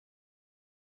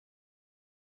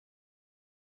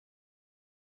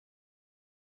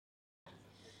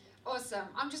Awesome.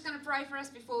 I'm just going to pray for us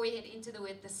before we head into the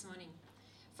word this morning.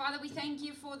 Father, we thank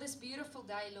you for this beautiful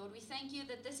day, Lord. We thank you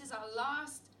that this is our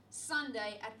last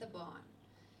Sunday at the barn.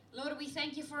 Lord, we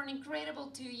thank you for an incredible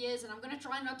 2 years, and I'm going to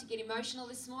try not to get emotional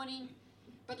this morning.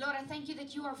 But Lord, I thank you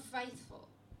that you are faithful.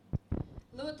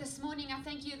 Lord, this morning I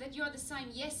thank you that you are the same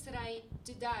yesterday,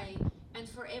 today, and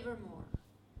forevermore.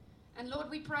 And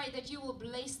Lord, we pray that you will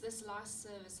bless this last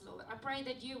service, Lord. I pray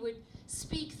that you would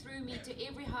speak through me to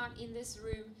every heart in this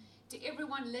room, to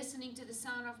everyone listening to the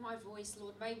sound of my voice,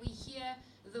 Lord. May we hear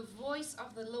the voice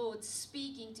of the Lord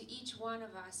speaking to each one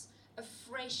of us a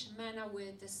fresh manna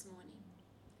word this morning.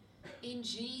 In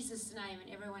Jesus' name,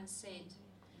 and everyone said,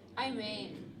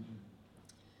 Amen.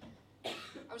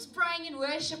 I was praying in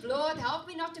worship, Lord, help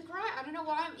me not to cry. I don't know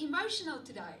why I'm emotional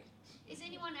today. Is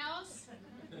anyone else?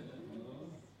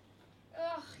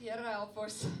 Oh, Here help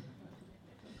us.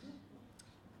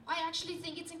 I actually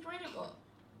think it's incredible.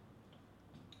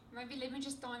 Maybe let me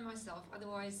just time myself,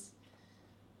 otherwise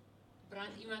brand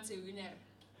iemand se hoender.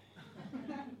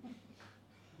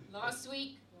 Last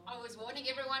week, I was warning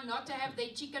everyone not to have their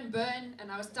chicken burn,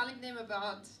 and I was telling them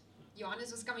about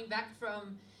Johannes was coming back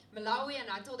from Malawi, and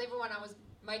I told everyone I was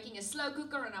making a slow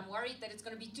cooker, and I'm worried that it's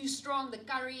going to be too strong, the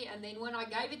curry. And then when I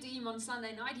gave it to him on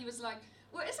Sunday night, he was like,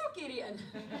 "Well, it's okay, in."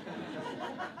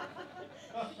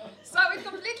 So it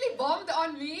completely bombed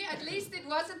on me. At least it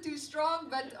wasn't too strong,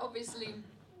 but obviously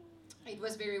it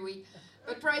was very weak.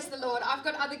 But praise the Lord, I've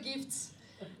got other gifts.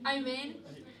 Amen.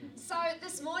 So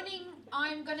this morning,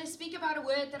 I'm going to speak about a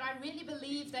word that I really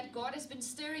believe that God has been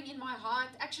stirring in my heart.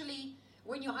 Actually,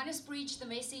 when Johannes preached the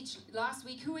message last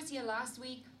week, who was here last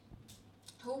week?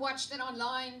 Who watched it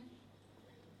online?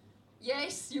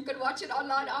 Yes, you can watch it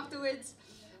online afterwards.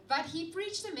 But he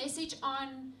preached a message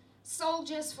on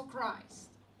soldiers for Christ.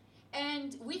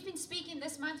 And we've been speaking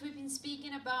this month, we've been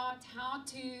speaking about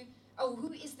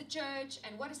who is the church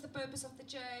and what is the purpose of the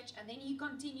church. And then he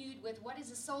continued with what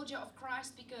is a soldier of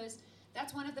Christ, because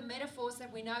that's one of the metaphors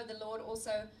that we know the Lord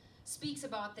also speaks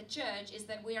about the church, is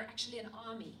that we are actually an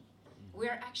army.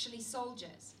 We're actually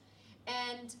soldiers.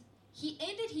 And he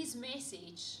ended his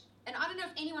message, and I don't know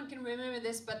if anyone can remember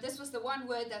this, but this was the one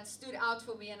word that stood out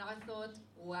for me, and I thought,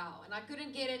 wow. And I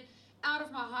couldn't get it out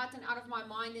of my heart and out of my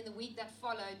mind in the week that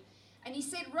followed. And he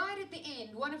said right at the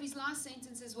end, one of his last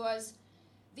sentences was,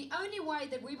 the only way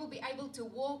that we will be able to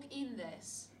walk in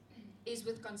this is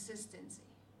with consistency.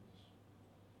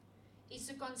 Is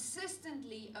to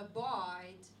consistently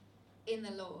abide in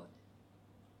the Lord.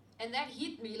 And that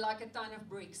hit me like a ton of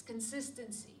bricks,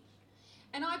 consistency.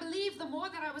 And I believe the more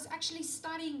that I was actually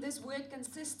studying this word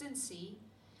consistency,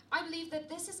 I believe that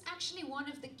this is actually one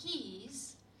of the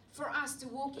keys for us to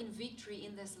walk in victory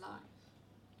in this life.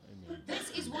 Amen. This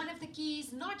is one of the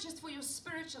keys, not just for your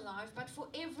spiritual life, but for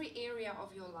every area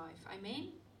of your life. Amen?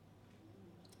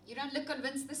 You don't look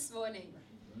convinced this morning.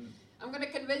 I'm going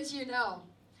to convince you now.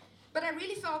 But I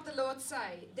really felt the Lord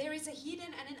say, there is a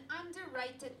hidden and an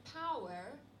underrated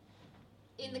power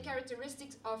in the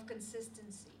characteristics of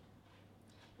consistency.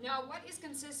 Now, what is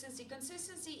consistency?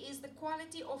 Consistency is the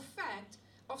quality or fact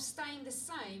of staying the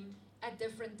same at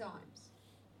different times.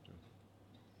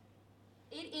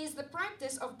 It is the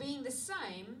practice of being the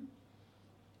same,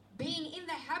 being in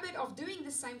the habit of doing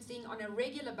the same thing on a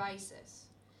regular basis.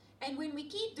 And when we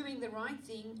keep doing the right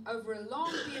thing over a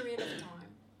long period of time,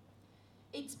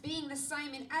 it's being the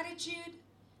same in attitude,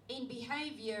 in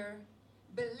behavior,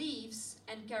 beliefs,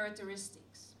 and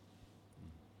characteristics.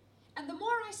 And the more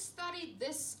I studied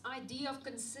this idea of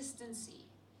consistency,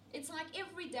 it's like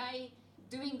every day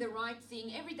doing the right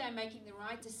thing, every day making the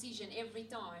right decision every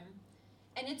time.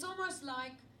 And it's almost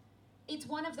like it's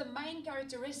one of the main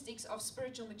characteristics of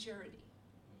spiritual maturity.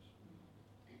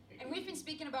 And we've been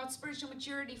speaking about spiritual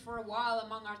maturity for a while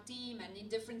among our team and in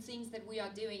different things that we are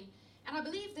doing. And I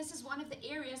believe this is one of the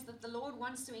areas that the Lord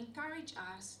wants to encourage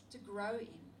us to grow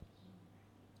in.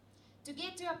 To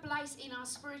get to a place in our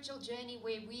spiritual journey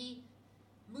where we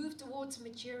move towards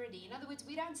maturity. In other words,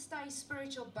 we don't stay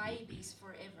spiritual babies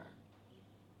forever.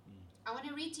 I want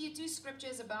to read to you 2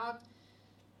 scriptures about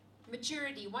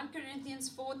maturity. 1 Corinthians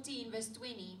 14 verse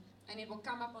 20, and it will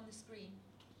come up on the screen.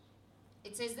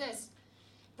 It says this,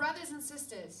 brothers and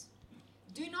sisters,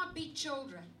 do not be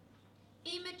children,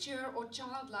 immature or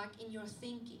childlike in your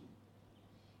thinking.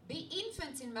 Be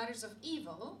infants in matters of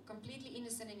evil, completely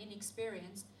innocent and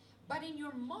inexperienced, but in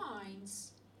your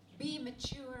minds, be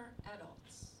mature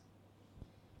adults.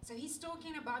 So he's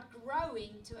talking about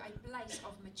growing to a place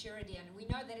of maturity, and we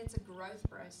know that it's a growth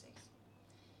process.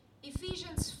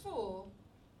 Ephesians 4,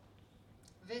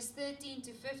 verse 13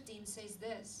 to 15 says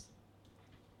this.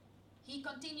 he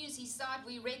continues his side.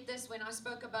 We read this when I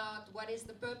spoke about what is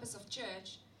the purpose of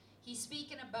church. He's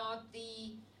speaking about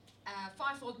the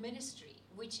fivefold ministry,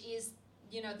 which is,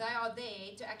 they are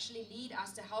there to actually lead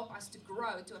us, to help us to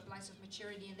grow to a place of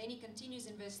maturity. And then he continues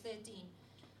in verse 13.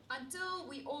 Until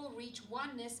we all reach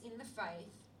oneness in the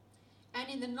faith and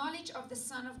in the knowledge of the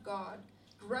Son of God,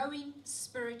 growing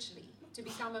spiritually to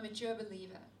become a mature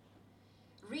believer,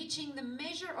 reaching the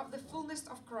measure of the fullness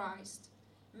of Christ,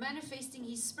 manifesting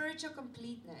his spiritual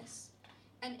completeness,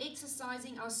 and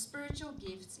exercising our spiritual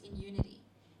gifts in unity,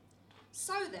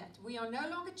 so that we are no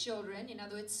longer children, in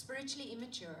other words, spiritually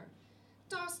immature,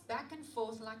 tossed back and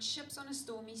forth like ships on a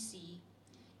stormy sea,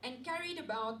 and carried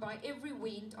about by every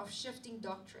wind of shifting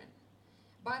doctrine,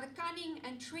 by the cunning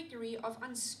and trickery of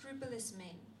unscrupulous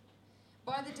men,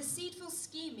 by the deceitful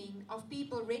scheming of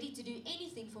people ready to do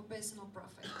anything for personal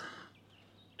profit.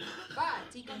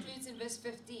 But, he concludes in verse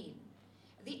 15,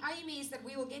 the aim is that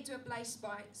we will get to a place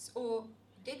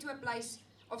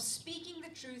of speaking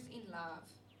the truth in love,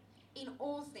 in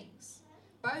all things,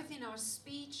 both in our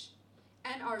speech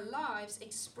and our lives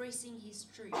expressing his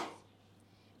truth.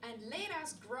 And let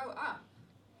us grow up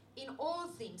in all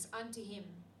things unto him,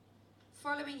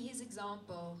 following his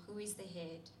example, who is the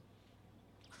head,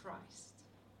 Christ.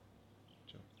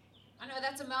 Sure. I know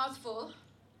that's a mouthful,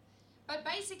 but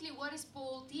basically what is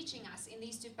Paul teaching us in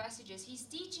these two passages? He's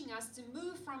teaching us to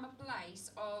move from a place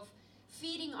of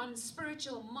feeding on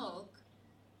spiritual milk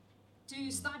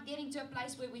to start getting to a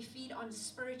place where we feed on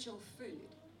spiritual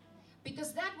food.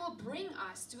 Because that will bring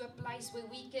us to a place where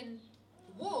we can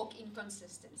walk in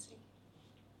consistency.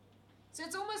 So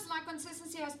it's almost like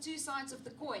consistency has two sides of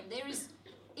the coin. There is,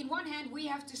 in one hand, we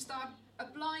have to start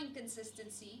applying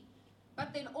consistency,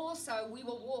 but then also we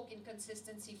will walk in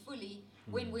consistency fully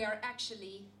when we are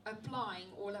actually applying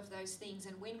all of those things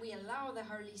and when we allow the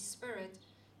Holy Spirit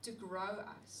to grow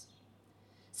us.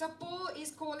 So Paul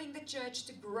is calling the church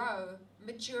to grow,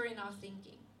 mature in our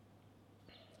thinking.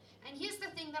 And here's the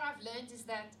thing that I've learned is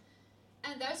that,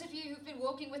 and those of you who've been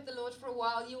walking with the Lord for a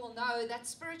while, you will know that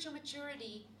spiritual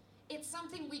maturity, it's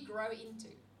something we grow into.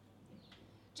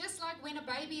 Just like when a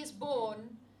baby is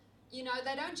born, they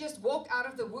don't just walk out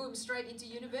of the womb straight into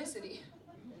university.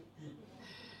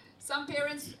 Some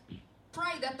parents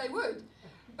pray that they would,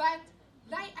 but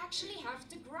they actually have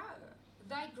to grow.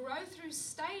 They grow through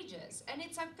stages, and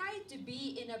it's okay to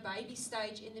be in a baby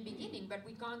stage in the beginning, but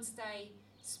we can't stay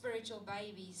spiritual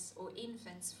babies or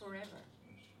infants forever.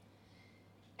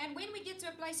 And when we get to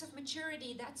a place of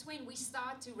maturity, that's when we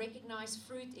start to recognize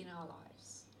fruit in our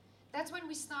lives. That's when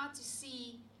we start to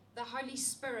see the Holy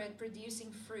Spirit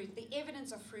producing fruit, the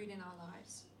evidence of fruit in our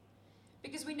lives.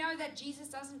 Because we know that Jesus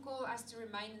doesn't call us to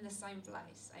remain in the same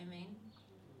place. Amen.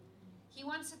 He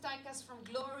wants to take us from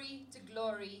glory to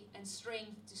glory and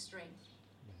strength to strength.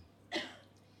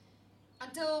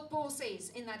 Until Paul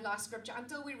says in that last scripture,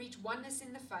 until we reach oneness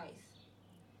in the faith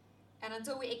and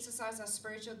until we exercise our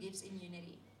spiritual gifts in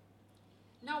unity.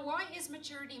 Now, why is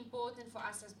maturity important for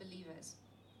us as believers?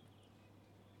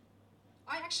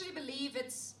 I actually believe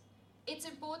it's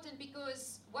important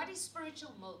because what is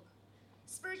spiritual milk?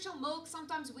 Spiritual milk,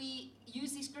 sometimes we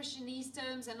use these Christianese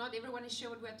terms and not everyone is sure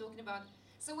what we're talking about.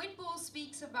 So when Paul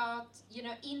speaks about,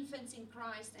 infants in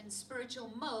Christ and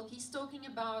spiritual milk, he's talking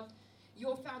about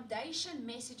your foundation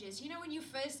messages. When you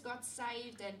first got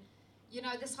saved and,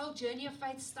 this whole journey of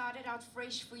faith started out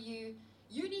fresh for you,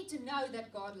 you need to know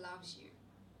that God loves you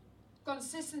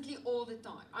consistently all the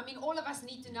time. I mean, all of us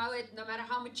need to know it no matter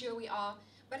how mature we are,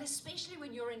 but especially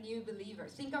when you're a new believer.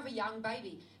 Think of a young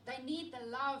baby. They need the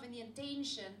love and the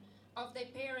attention of their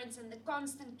parents and the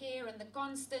constant care and the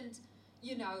constant,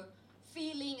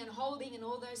 feeling and holding and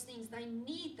all those things. They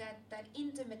need that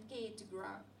intimate care to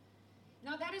grow.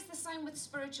 Now that is the same with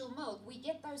spiritual milk. We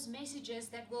get those messages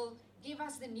that will give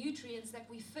us the nutrients that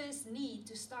we first need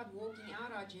to start walking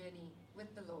out our journey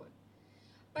with the Lord.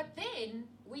 But then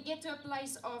we get to a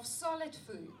place of solid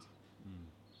food.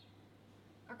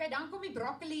 Okay, dan kom die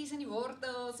broccoli's en die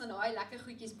wortels en daai lekker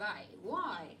goedjies by.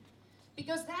 Why?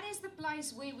 Because that is the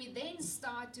place where we then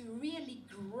start to really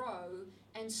grow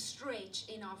and stretch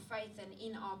in our faith and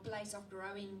in our place of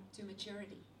growing to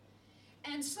maturity.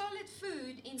 And solid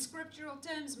food in scriptural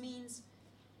terms means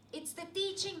it's the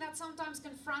teaching that sometimes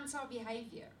confronts our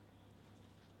behavior.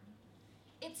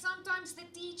 It's sometimes the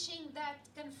teaching that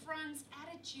confronts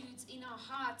attitudes in our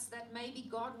hearts that maybe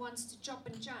God wants to chop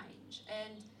and change.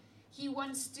 And He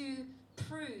wants to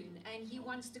prune and He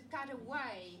wants to cut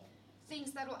away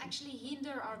things that will actually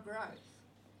hinder our growth.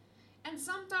 And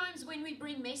sometimes when we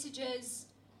bring messages,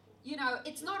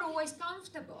 it's not always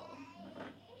comfortable.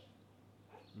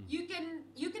 You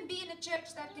can be in a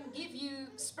church that can give you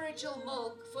spiritual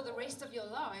milk for the rest of your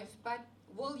life, but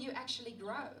will you actually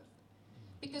grow?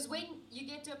 Because when you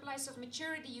get to a place of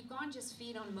maturity, you can't just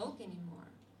feed on milk anymore.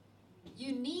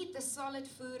 You need the solid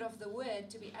food of the Word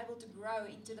to be able to grow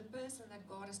into the person that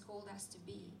God has called us to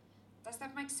be. Does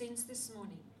that make sense this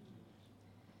morning?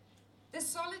 The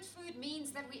solid food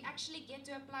means that we actually get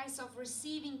to a place of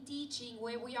receiving teaching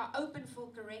where we are open for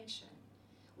correction,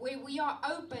 where we are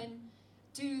open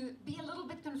to be a little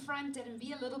bit confronted and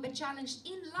be a little bit challenged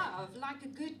in love, like a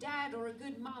good dad or a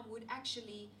good mom would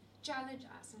actually challenge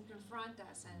us and confront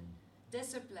us and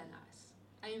discipline us.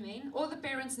 Amen. All the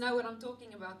parents know what I'm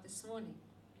talking about this morning.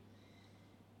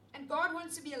 And God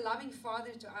wants to be a loving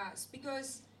father to us,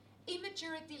 because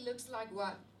immaturity looks like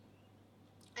what?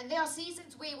 And there are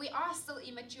seasons where we are still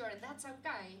immature, and that's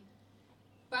okay.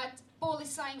 But Paul is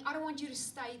saying, I don't want you to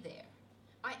stay there.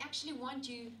 I actually want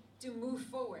you to move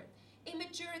forward.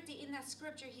 Immaturity in that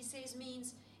scripture, he says,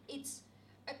 means it's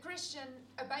a Christian,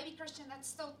 a baby Christian that's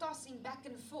still tossing back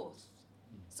and forth.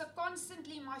 So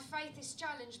constantly my faith is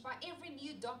challenged by every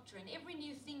new doctrine, every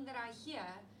new thing that I hear.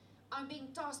 I'm being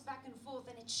tossed back and forth,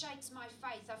 and it shakes my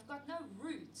faith. I've got no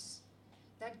roots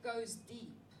that goes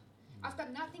deep. I've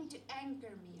got nothing to anchor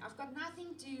me. I've got nothing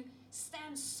to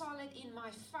stand solid in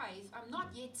my faith. I'm not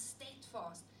yet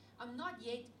steadfast. I'm not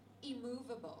yet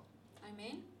immovable.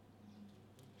 Amen?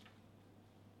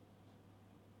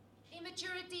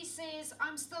 Immaturity says,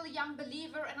 I'm still a young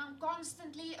believer and I'm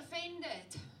constantly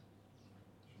offended.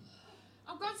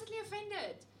 I'm constantly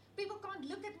offended. People can't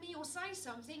look at me or say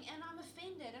something and I'm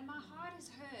offended and my heart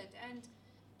is hurt. And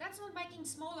that's not making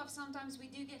small of, sometimes we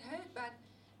do get hurt, but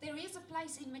there is a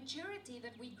place in maturity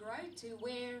that we grow to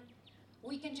where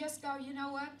we can just go, you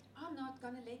know what? I'm not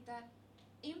going to let that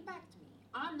impact me.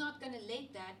 I'm not going to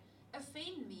let that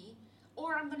offend me,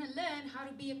 or I'm going to learn how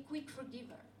to be a quick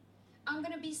forgiver. I'm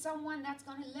going to be someone that's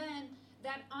going to learn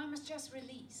that I must just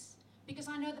release, because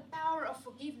I know the power of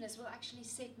forgiveness will actually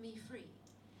set me free.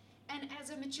 And as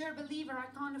a mature believer,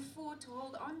 I can't afford to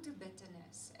hold on to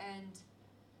bitterness and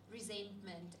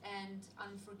resentment and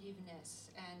unforgiveness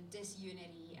and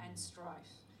disunity and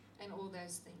strife and all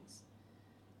those things.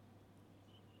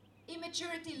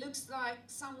 Immaturity looks like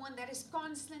someone that is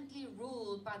constantly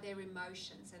ruled by their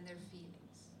emotions and their feelings.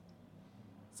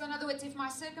 So in other words, if my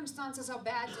circumstances are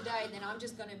bad today, then I'm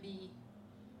just going to be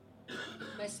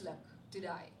misluck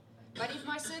today. But if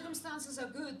my circumstances are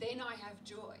good, then I have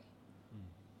joy.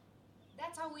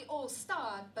 That's how we all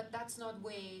start, but that's not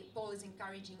where Paul is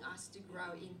encouraging us to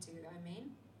grow into.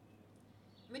 Amen?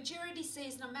 Maturity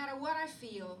says, no matter what I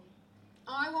feel,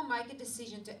 I will make a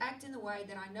decision to act in the way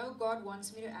that I know God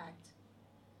wants me to act.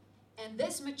 And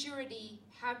this maturity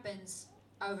happens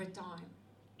over time.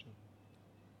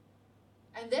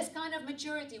 And this kind of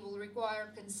maturity will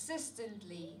require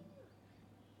consistently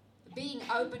being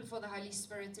open for the Holy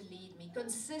Spirit to lead me,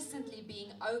 consistently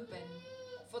being open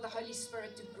for the Holy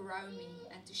Spirit to grow me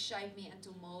and to shape me and to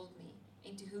mold me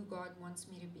into who God wants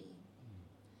me to be.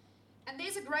 And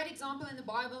there's a great example in the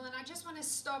Bible, and I just want to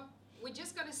stop. We're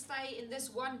just going to stay in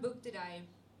this one book today.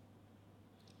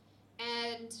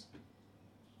 And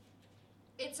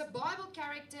it's a Bible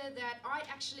character that I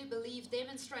actually believe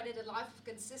demonstrated a life of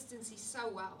consistency so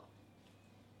well.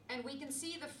 And we can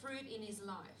see the fruit in his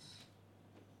life.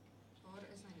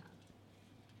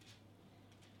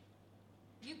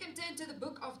 You can turn to the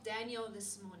book of Daniel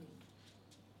this morning.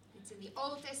 It's in the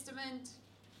Old Testament.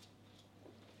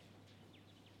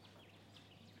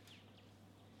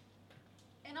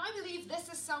 And I believe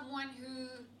this is someone who,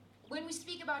 when we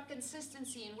speak about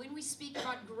consistency and when we speak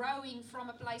about growing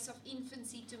from a place of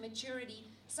infancy to maturity,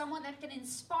 someone that can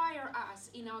inspire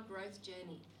us in our growth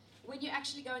journey. When you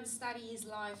actually go and study his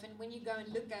life, and when you go and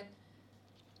look at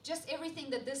just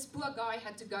everything that this poor guy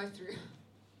had to go through.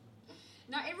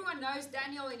 Now, everyone knows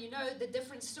Daniel, and you know the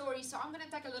different stories, so I'm going to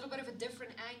take a little bit of a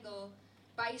different angle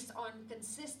based on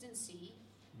consistency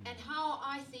and how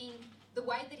I think the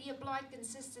way that he applied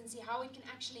consistency, how it can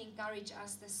actually encourage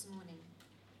us this morning.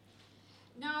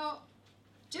 Now,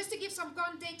 just to give some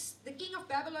context, the king of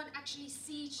Babylon actually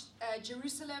sieged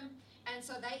Jerusalem, and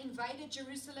so they invaded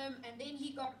Jerusalem, and then he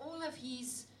got all of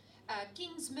his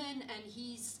kingsmen and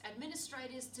his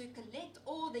administrators to collect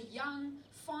all the young,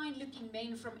 fine-looking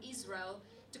men from Israel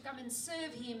to come and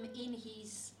serve him in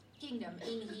his kingdom,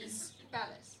 in his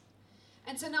palace.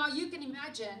 And so now you can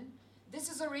imagine, this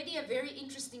is already a very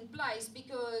interesting place,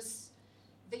 because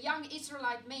the young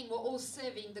Israelite men were all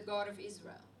serving the God of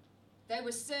Israel. They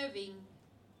were serving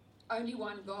only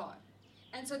one God.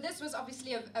 And so this was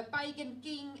obviously a pagan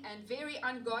king and very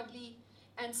ungodly.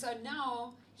 And so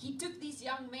now he took these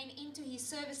young men into his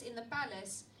service in the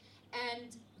palace,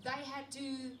 and they had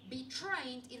to be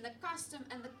trained in the custom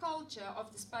and the culture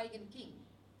of this pagan king.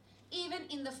 Even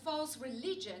in the false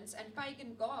religions and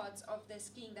pagan gods of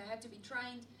this king, they had to be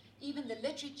trained. Even the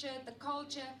literature, the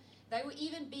culture, they were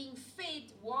even being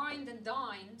fed, wined and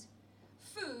dined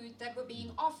food that were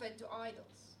being offered to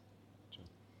idols.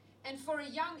 And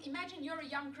imagine you're a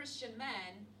young Christian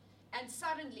man, and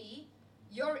suddenly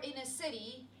you're in a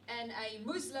city and a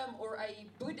Muslim or a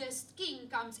Buddhist king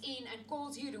comes in and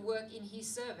calls you to work in his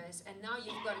service, and now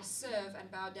you've got to serve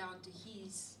and bow down to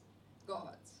his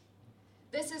gods.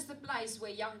 This is the place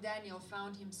where young Daniel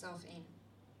found himself in.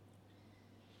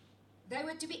 They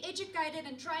were to be educated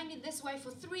and trained in this way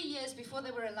for 3 years before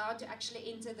they were allowed to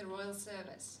actually enter the royal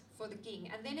service for the king.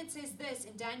 And then it says this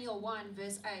in Daniel 1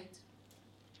 verse 8.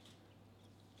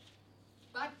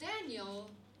 But Daniel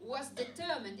was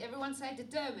determined, everyone say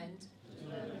determined,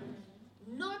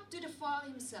 not to defile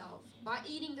himself by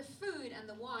eating the food and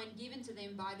the wine given to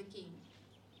them by the king.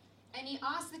 And he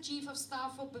asked the chief of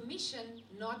staff for permission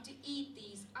not to eat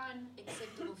these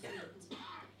unacceptable foods.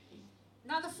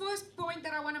 Now the first point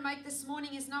that I want to make this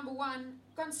morning is number one,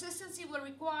 consistency will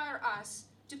require us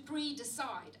to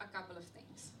pre-decide a couple of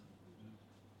things.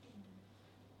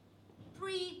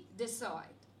 Pre-decide.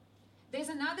 There's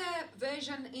another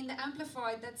version in the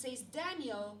Amplified that says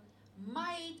Daniel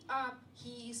made up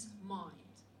his mind.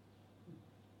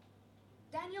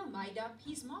 Daniel made up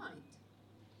his mind.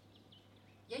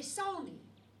 Jy sal nie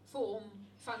vir hom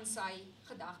van sy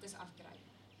gedagtes afkry.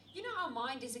 You know, our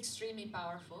mind is extremely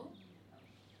powerful.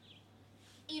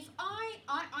 If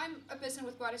I'm a person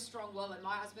with quite a strong will, and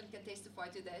my husband can testify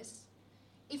to this.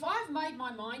 If I've made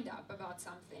my mind up about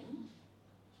something,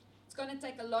 it's going to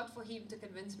take a lot for him to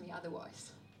convince me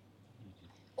otherwise.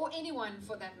 Or anyone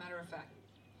for that matter of fact.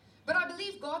 But I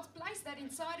believe God's placed that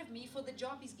inside of me for the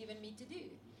job He's given me to do.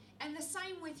 And the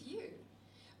same with you.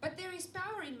 But there is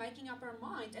power in making up our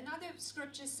mind. Another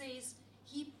scripture says,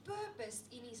 He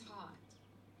purposed in His heart.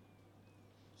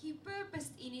 He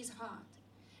purposed in His heart.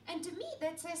 And to me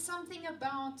that says something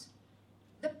about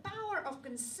the power of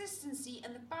consistency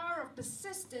and the power of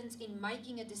persistence in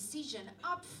making a decision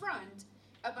up front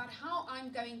about how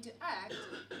I'm going to act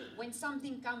when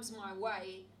something comes my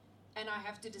way and I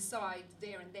have to decide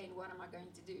there and then what am I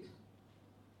going to do.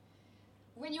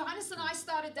 When Johannes and I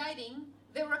started dating,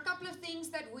 there were a couple of things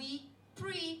that we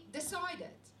pre-decided.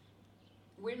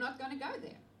 We're not going to go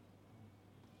there.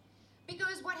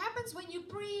 Because what happens when you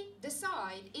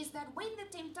pre-decide is that when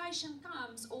the temptation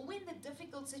comes or when the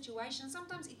difficult situation,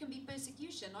 sometimes it can be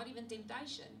persecution, not even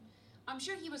temptation. I'm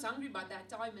sure he was hungry by that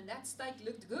time and that steak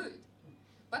looked good.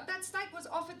 But that steak was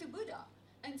offered to Buddha.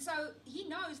 And so he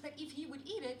knows that if he would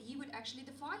eat it, he would actually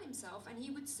defile himself and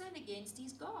he would sin against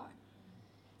his God.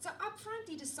 So up front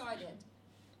he decided,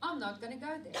 I'm not going to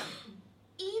go there.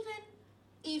 Even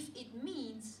if it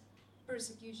means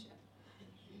persecution.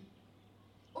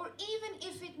 Or even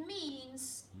if it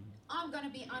means I'm going to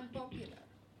be unpopular.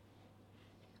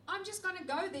 I'm just going to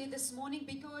go there this morning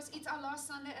because it's our last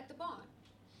Sunday at the barn.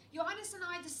 Johannes and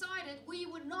I decided we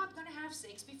were not going to have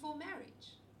sex before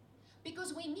marriage.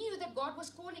 Because we knew that God was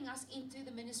calling us into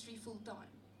the ministry full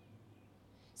time.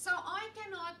 So I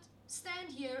cannot stand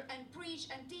here and preach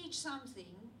and teach something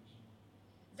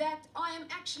that I am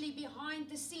actually behind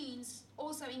the scenes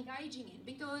also engaging in.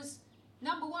 Because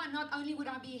number one, not only would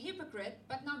I be a hypocrite,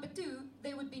 but number two,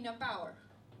 there would be no power.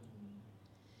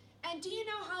 And do you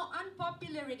know how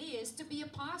unpopular it is to be a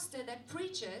pastor that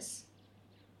preaches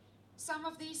some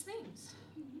of these things?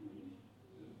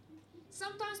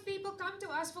 Sometimes people come to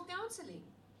us for counseling.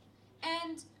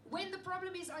 And when the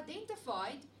problem is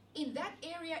identified, in that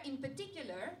area in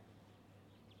particular,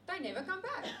 they never come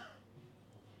back.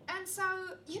 And so,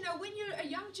 you know, when you're a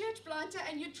young church planter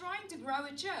and you're trying to grow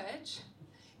a church,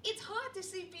 it's hard to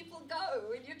see people go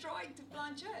when you're trying to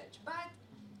plant church. But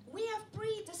we have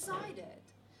pre-decided.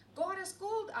 God has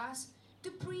called us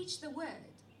to preach the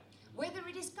word. Whether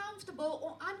it is comfortable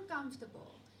or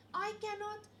uncomfortable. I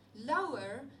cannot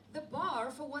lower the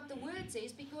bar for what the word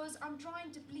says because I'm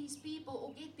trying to please people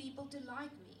or get people to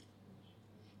like me.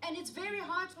 And it's very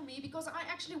hard for me because I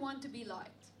actually want to be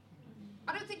liked.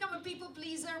 I don't think I'm a people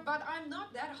pleaser, but I'm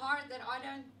not that hard that I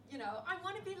don't, I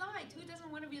want to be liked. Who doesn't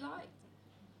want to be liked?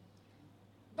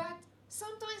 But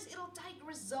sometimes it'll take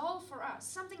resolve for us.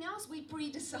 Something else we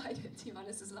pre-decided.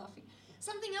 Johannes is laughing.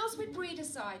 Something else we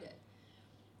pre-decided.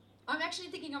 I'm actually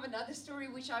thinking of another story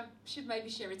which I should maybe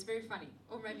share. It's very funny,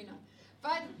 or maybe not.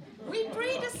 But we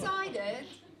pre-decided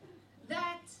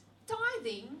that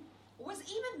tithing was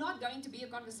even not going to be a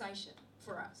conversation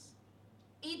for us.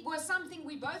 It was something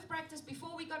we both practiced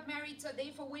before we got married, so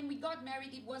therefore when we got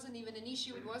married, it wasn't even an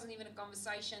issue, it wasn't even a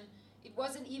conversation. It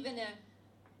wasn't even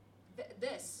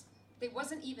this. There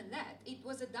wasn't even that. It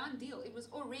was a done deal. It was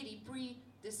already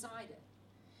pre-decided.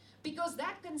 Because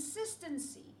that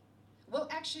consistency will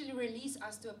actually release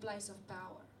us to a place of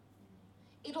power.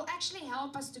 It'll actually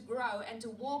help us to grow and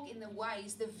to walk in the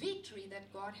ways, the victory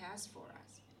that God has for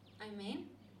us. Amen?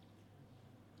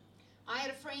 I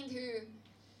had a friend who,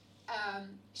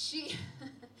 she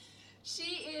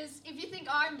is, if you think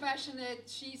I'm passionate,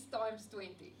 she's times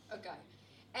 20. Okay.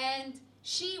 And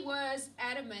she was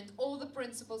adamant, all the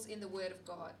principles in the Word of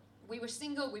God. We were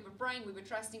single, we were praying, we were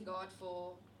trusting God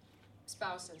for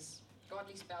spouses,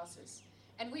 godly spouses.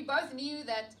 And we both knew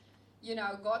that, you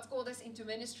know, God's called us into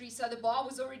ministry, so the bar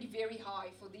was already very high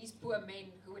for these poor men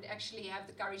who would actually have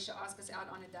the courage to ask us out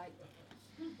on a date.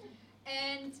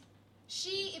 And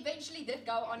she eventually did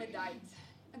go on a date.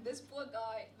 And this poor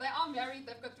guy, they are married,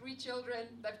 they've got 3 children,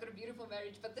 they've got a beautiful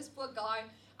marriage, but this poor guy,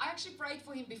 I actually prayed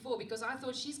for him before because I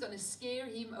thought she's going to scare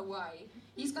him away.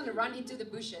 He's going to run into the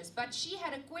bushes. But she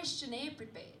had a questionnaire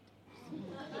prepared.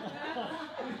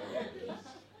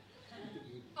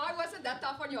 I wasn't that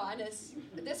tough on Johannes.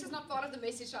 This is not part of the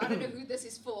message, so I don't know who this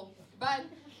is for. But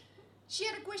she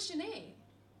had a questionnaire.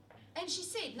 And she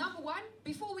said, number 1,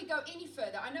 before we go any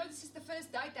further, I know this is the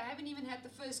first date, they haven't even had the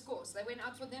first course. They went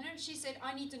out for dinner and she said,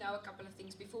 I need to know a couple of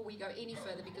things before we go any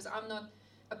further because I'm not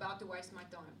about to waste my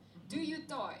time. Do you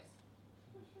tithe?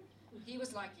 He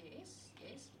was like,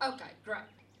 yes. Okay, great.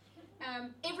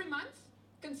 Every month?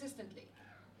 Consistently?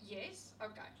 Yes?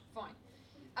 Okay,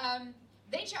 fine.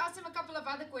 Then she asked him a couple of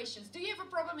other questions. Do you have a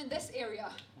problem in this area?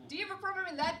 Do you have a problem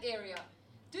in that area?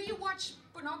 Do you watch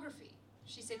pornography?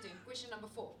 She said to him, question number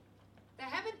 4. They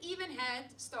haven't even had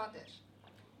starters.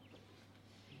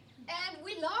 And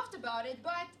we laughed about it,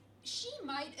 but she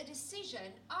made a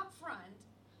decision up front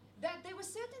that there were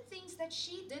certain things that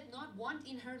she did not want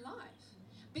in her life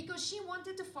because she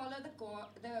wanted to follow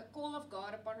the call of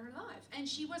God upon her life. And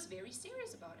she was very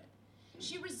serious about it.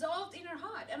 She resolved in her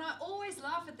heart. And I always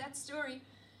laugh at that story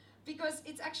because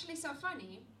it's actually so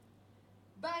funny.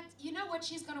 But you know what?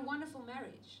 She's got a wonderful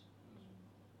marriage.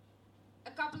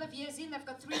 A couple of years in, they've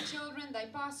got 3 children. They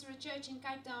pastor a church in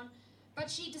Cape Town. But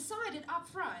she decided up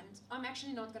front, I'm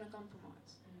actually not going to compromise.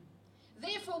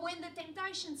 Therefore, when the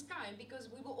temptations came, because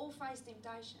we will all face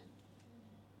temptation,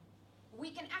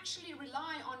 we can actually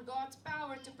rely on God's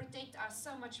power to protect us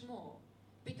so much more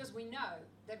because we know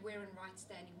that we're in right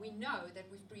standing. We know that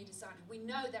we've pre-decided. We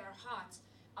know that our hearts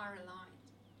are aligned.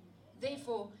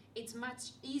 Therefore, it's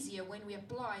much easier when we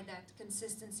apply that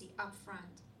consistency up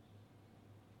front.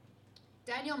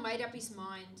 Daniel made up his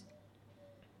mind.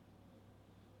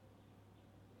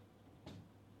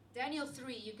 Daniel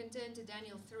 3, you can turn to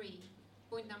Daniel 3,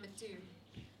 point number 2.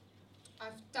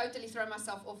 I've totally thrown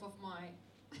myself off of my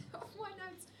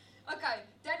notes. Okay,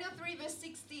 Daniel 3 verse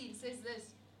 16 says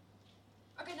this.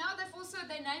 Okay, now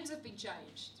their names have been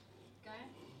changed. Okay?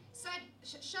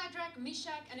 Shadrach,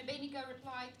 Meshach, and Abednego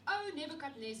replied, "Oh,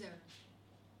 Nebuchadnezzar,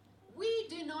 we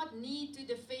do not need to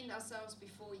defend ourselves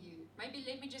before you." Maybe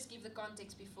let me just give the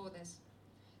context before this.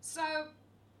 So,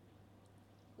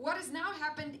 what has now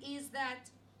happened is that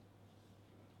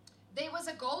there was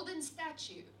a golden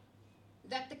statue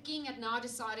that the king had now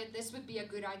decided this would be a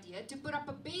good idea to put up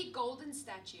a big golden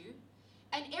statue,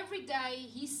 and every day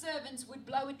his servants would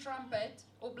blow a trumpet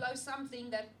or blow something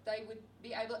that they would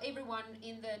be able, everyone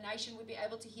in the nation would be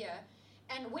able to hear.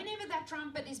 And whenever that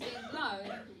trumpet is being blown,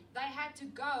 they had to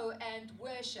go and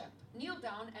worship, kneel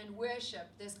down and worship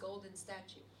this golden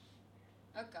statue.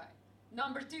 Okay,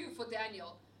 number 2 for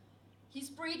Daniel. He's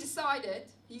pre-decided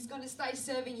he's going to stay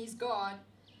serving his God.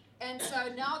 And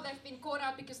so now they've been caught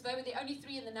out because they were the only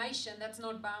 3 in the nation that's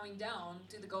not bowing down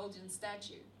to the golden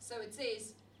statue. So it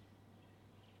says,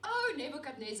 "Oh,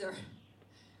 Nebuchadnezzar,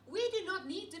 we do not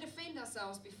need to defend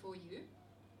ourselves before you."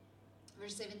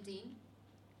 Verse 17.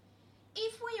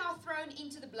 "If we are thrown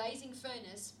into the blazing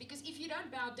furnace," because if you don't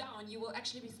bow down, you will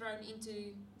actually be thrown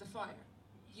into the fire.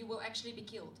 You will actually be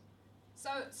killed.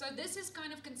 So this is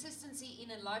kind of consistency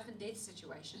in a life and death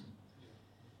situation.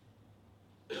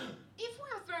 "If we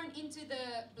are thrown into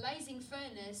the blazing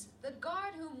furnace, the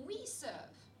God whom we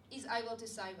serve is able to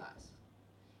save us.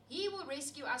 He will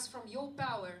rescue us from your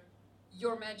power,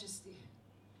 your majesty."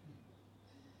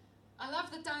 I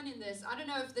love the tone in this. I don't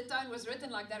know if the tone was written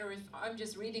like that or if I'm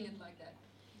just reading it like that.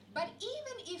 But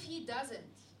even if he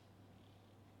doesn't,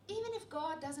 even if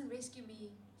God doesn't rescue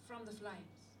me from the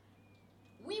flames,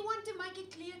 we want to make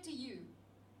it clear to you,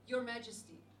 your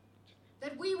majesty,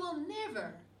 that we will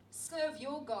never serve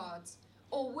your gods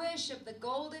or worship the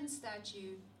golden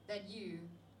statue that you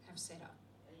have set up.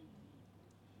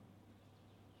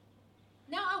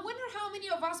 Now, I wonder how many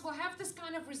of us will have this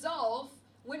kind of resolve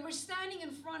when we're standing in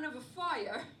front of a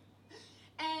fire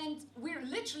and we're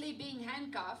literally being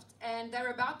handcuffed and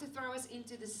they're about to throw us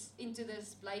into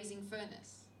this blazing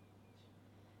furnace.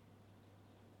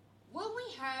 Will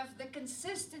we have the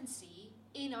consistency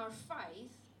in our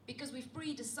faith, because we've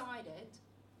pre-decided,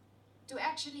 to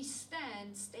actually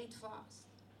stand steadfast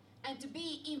and to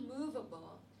be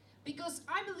immovable? Because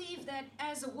I believe that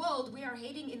as a world we are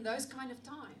heading in those kind of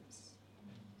times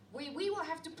where we will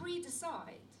have to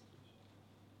pre-decide.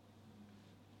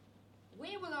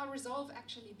 Where will our resolve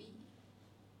actually be?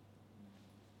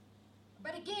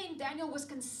 But again, Daniel was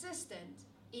consistent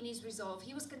in his resolve.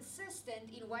 He was consistent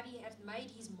in what he had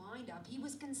made his mind up. He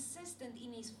was consistent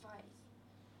in his faith.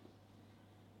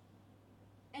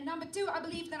 And number two, I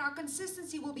believe that our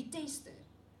consistency will be tested,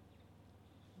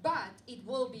 but it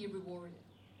will be rewarded.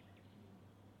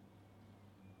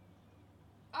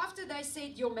 After they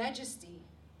said, Your Majesty,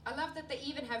 I love that they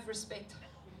even have respect.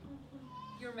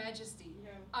 Your Majesty,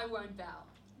 I won't bow.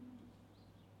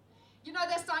 You know,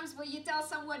 there's times where you tell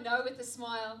someone no with a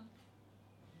smile.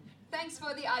 Thanks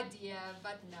for the idea,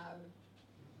 but no.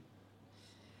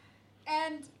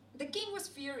 And the king was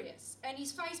furious, and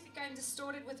his face became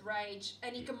distorted with rage,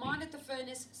 and he commanded the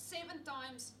furnace 7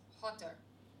 times hotter.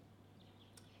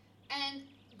 And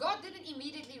God didn't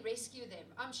immediately rescue them.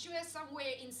 I'm sure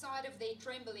somewhere inside of their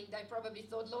trembling, they probably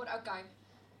thought, Lord, okay,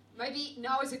 maybe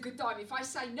now is a good time. If I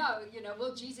say no,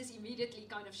 will Jesus immediately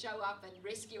kind of show up and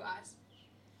rescue us?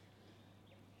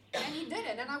 And he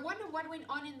didn't. And I wonder what went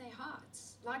on in their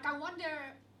hearts.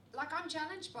 I'm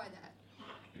challenged by that.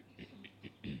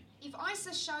 If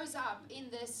ISIS shows up in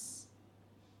this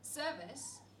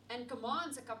service and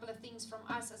commands a couple of things from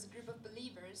us as a group of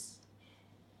believers,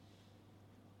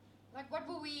 what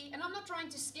will we... And I'm not trying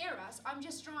to scare us. I'm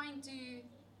just trying to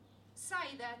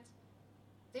say that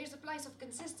there's a place of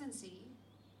consistency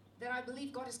that I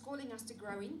believe God is calling us to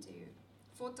grow into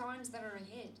for times that are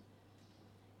ahead.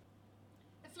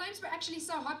 The flames were actually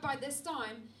so hot by this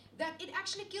time that it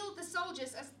actually killed the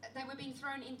soldiers as they were being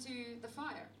thrown into the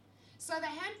fire. So they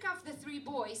handcuffed the 3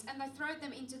 boys and they threw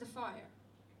them into the fire.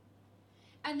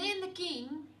 And then the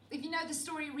king, if you know the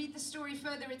story, read the story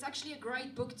further. It's actually a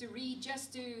great book to read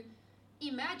just to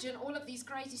imagine all of these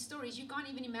crazy stories. You can't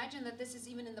even imagine that this is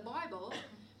even in the Bible.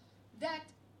 That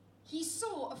he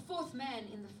saw a 4th man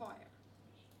in the fire.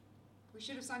 We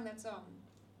should have sung that song.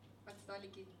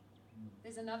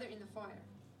 There's another in the fire.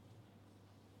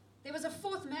 There was a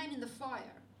 4th man in the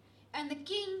fire. And the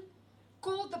king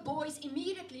called the boys,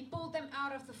 immediately pulled them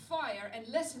out of the fire, and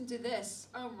listen to this.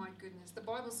 Oh my goodness. The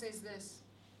Bible says this.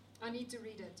 I need to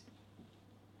read it.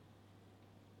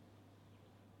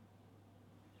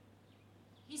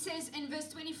 He says in verse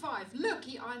 25, Look,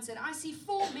 he answered, I see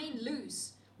 4 men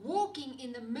loose, walking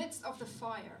in the midst of the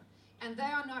fire, and they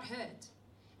are not hurt.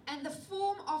 And the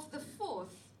form of the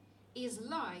 4th is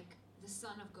like the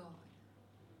Son of God.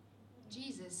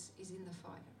 Jesus is in the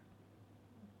fire.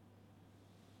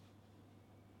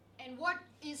 And what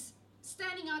is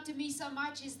standing out to me so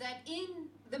much is that in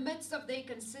the midst of their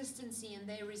consistency and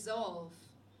their resolve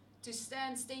to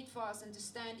stand steadfast and to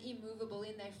stand immovable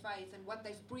in their faith and what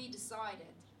they've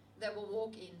pre-decided they will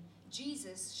walk in,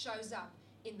 Jesus shows up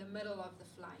in the middle of the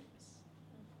flames.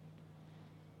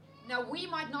 Now, we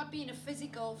might not be in a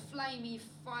physical, flamey,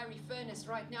 fiery furnace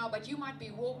right now, but you might be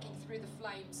walking through the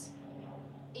flames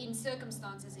in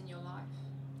circumstances in your life.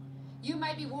 You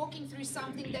may be walking through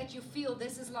something that you feel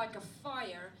this is like a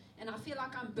fire, and I feel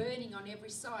like I'm burning on every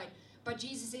side. But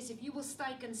Jesus says, if you will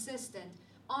stay consistent,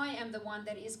 I am the one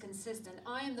that is consistent.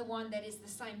 I am the one that is the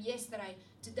same yesterday,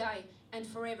 today, and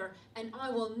forever. And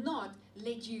I will not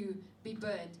let you be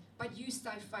burned. But you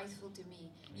stay faithful to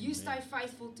me. Amen. You stay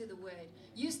faithful to the word.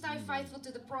 You stay faithful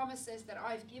to the promises that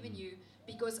I've given you,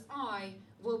 because I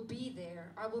will be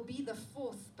there. I will be the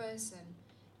 4th person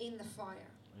in the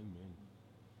fire. Amen.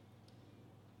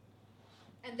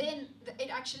 And then it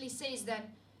actually says that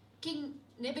King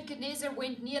Nebuchadnezzar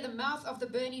went near the mouth of the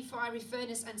burning fiery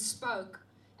furnace and spoke.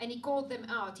 And he called them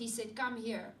out. He said, Come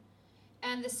here.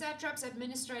 And the satraps,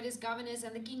 administrators, governors,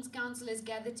 and the king's counselors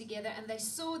gathered together, and they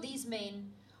saw these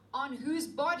men on whose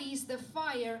bodies the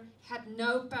fire had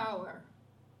no power.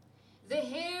 The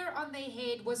hair on their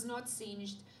head was not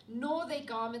singed, nor their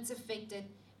garments affected,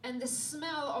 and the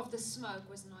smell of the smoke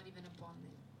was not even upon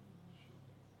them.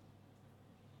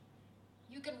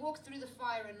 You can walk through the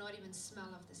fire and not even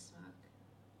smell of the smoke.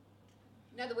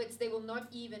 In other words, there will not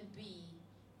even be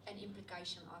an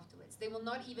implication afterwards. There will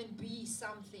not even be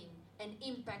something, an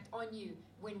impact on you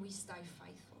when we stay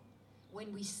faithful,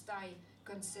 when we stay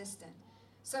consistent.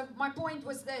 So my point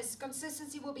was this: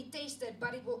 consistency will be tested,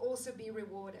 but it will also be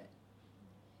rewarded.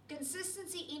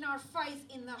 Consistency in our faith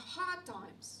in the hard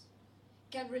times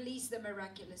can release the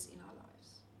miraculous in our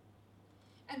lives.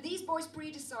 And these boys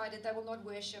pre-decided they will not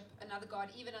worship another God,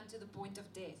 even unto the point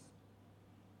of death.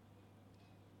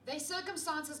 Their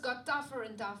circumstances got tougher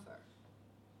and tougher.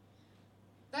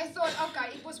 They thought,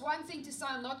 okay, it was one thing to say,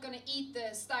 I'm not going to eat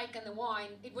the steak and the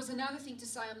wine. It was another thing to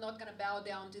say, I'm not going to bow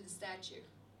down to the statue.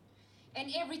 And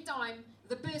every time,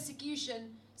 the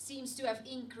persecution seems to have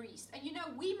increased. And you know,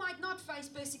 we might not face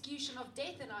persecution of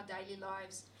death in our daily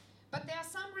lives, but there are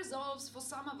some resolves for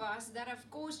some of us that have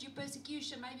caused you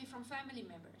persecution, maybe from family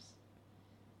members.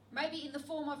 Maybe in the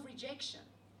form of rejection.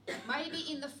 Maybe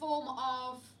in the form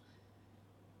of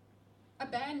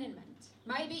abandonment.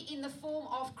 Maybe in the form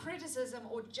of criticism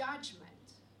or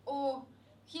judgment. Or,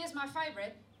 here's my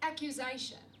favorite,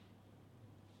 accusation.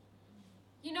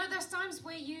 You know those times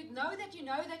where you know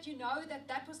that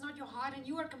that was not your heart and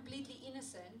you are completely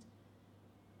innocent,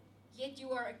 yet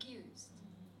you are accused.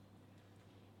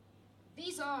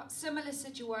 These are similar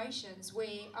situations where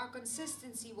our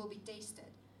consistency will be tested.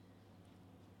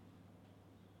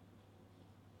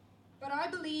 But I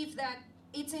believe that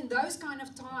it's in those kind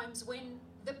of times when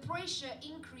the pressure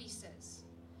increases,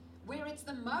 where it's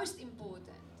the most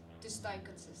important to stay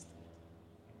consistent.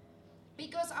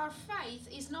 Because our faith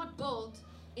is not built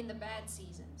in the bad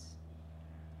seasons.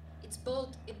 It's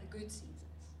built in the good seasons.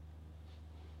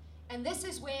 And this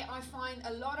is where I find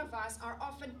a lot of us are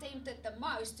often tempted the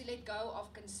most to let go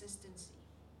of consistency.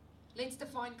 Let's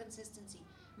define consistency.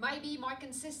 Maybe my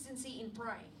consistency in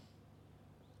praying.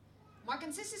 My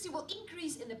consistency will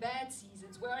increase in the bad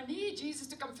seasons where I need Jesus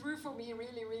to come through for me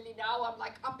really, really now. I'm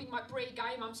like upping my prayer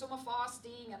game. I'm summer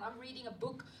fasting and I'm reading a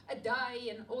book a day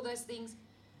and all those things.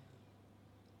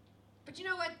 But you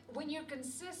know what? When you're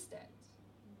consistent,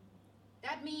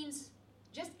 that means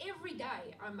just every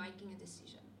day I'm making a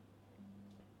decision.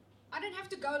 I don't have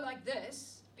to go like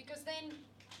this because then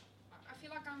I feel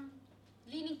like I'm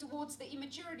leaning towards the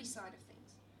immaturity side of things.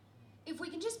 If we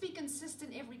can just be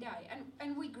consistent every day,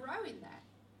 and we grow in that.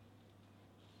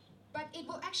 But it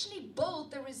will actually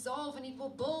build the resolve, and it will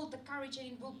build the courage, and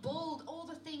it will build all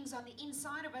the things on the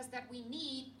inside of us that we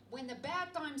need. When the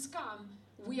bad times come,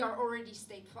 we are already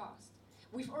steadfast.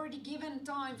 We've already given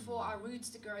time for our roots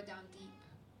to grow down deep.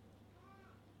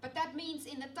 But that means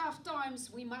in the tough times,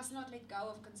 we must not let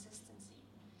go of consistency.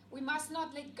 We must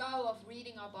not let go of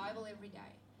reading our Bible every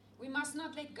day. We must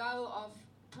not let go of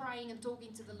praying and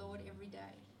talking to the Lord every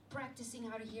day, practicing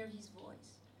how to hear His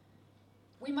voice.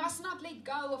 We must not let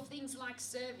go of things like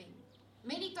serving.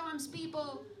 Many times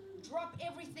people drop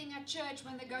everything at church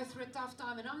when they go through a tough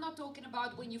time, and I'm not talking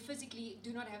about when you physically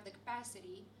do not have the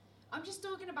capacity. I'm just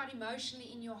talking about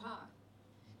emotionally in your heart.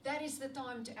 That is the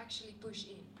time to actually push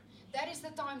in. That is the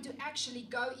time to actually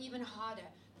go even harder,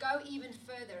 go even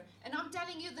further. And I'm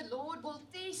telling you, the Lord will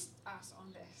test us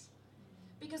on this.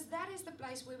 Because that is the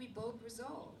place where we build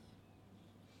resolve.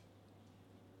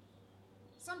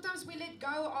 Sometimes we let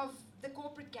go of the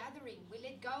corporate gathering. We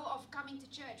let go of coming to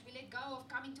church. We let go of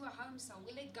coming to a home cell.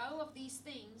 We let go of these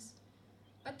things.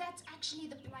 But that's actually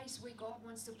the place where God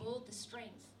wants to build the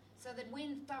strength so that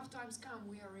when tough times come,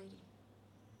 we are ready.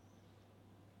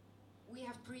 We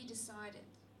have pre-decided.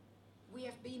 We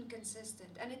have been consistent.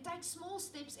 And it takes small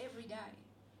steps every day.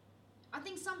 I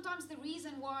think sometimes the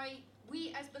reason why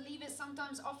we as believers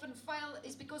sometimes often fail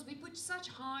is because we put such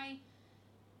high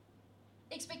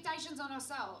expectations on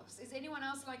ourselves. Is anyone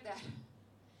else like that?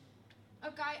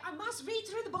 Okay, I must read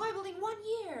through the Bible in 1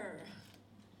 year.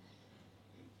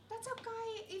 That's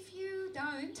okay if you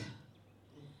don't.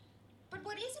 But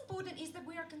what is important is that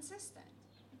we are consistent.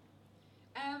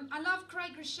 I love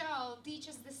Craig Rochelle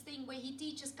teaches this thing where he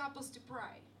teaches couples to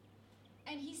pray.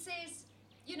 And he says,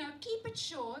 keep it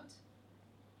short,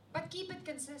 but keep it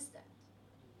consistent.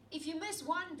 If you miss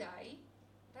one day,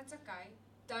 that's okay.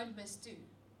 Don't miss two.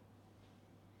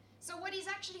 So what he's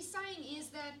actually saying is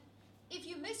that if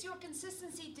you miss your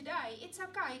consistency today, it's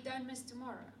okay. Don't miss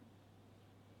tomorrow.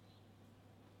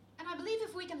 And I believe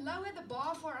if we can lower the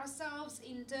bar for ourselves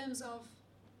in terms of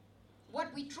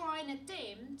what we try and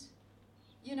attempt,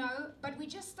 but we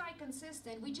just stay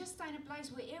consistent. We just stay in a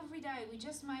place where every day we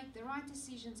just make the right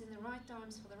decisions in the right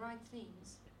times for the right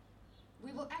things.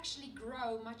 We will actually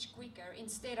grow much quicker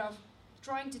instead of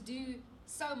trying to do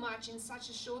so much in such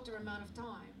a shorter amount of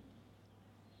time.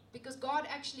 Because God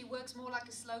actually works more like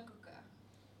a slow cooker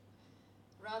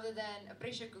rather than a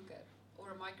pressure cooker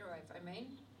or a microwave. Amen?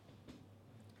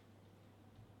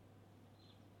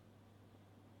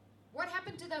 What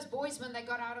happened to those boys when they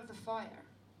got out of the fire?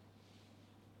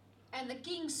 And the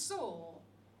king saw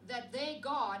that their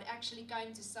God actually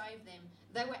came to save them.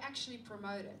 They were actually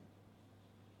promoted.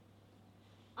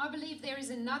 I believe there is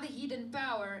another hidden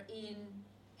power in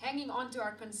hanging on to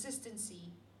our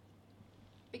consistency,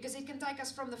 because it can take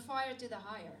us from the fire to the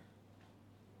higher.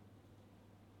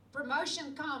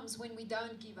 Promotion comes when we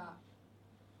don't give up.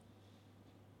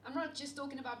 I'm not just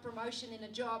talking about promotion in a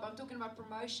job. I'm talking about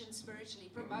promotion spiritually,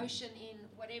 promotion in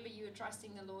whatever you are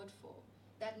trusting the Lord for.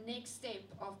 That next step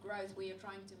of growth where you're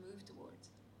trying to move towards.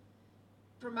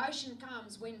 Promotion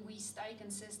comes when we stay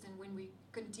consistent, when we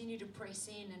continue to press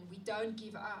in and we don't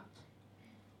give up.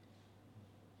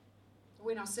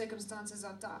 When our circumstances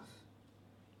are tough.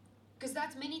 Because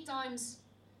that's many times,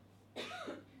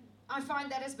 I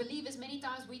find that as believers, many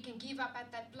times we can give up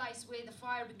at that place where the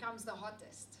fire becomes the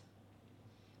hottest.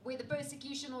 Where the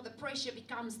persecution or the pressure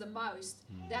becomes the most.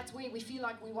 That's where we feel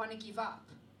like we want to give up.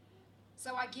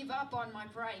 So I give up on my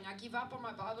praying, I give up on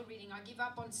my Bible reading, I give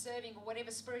up on serving or whatever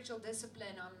spiritual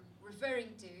discipline I'm referring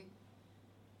to.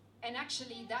 And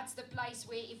actually that's the place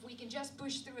where if we can just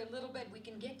push through a little bit, we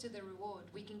can get to the reward,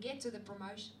 we can get to the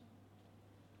promotion.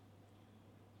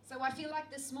 So I feel like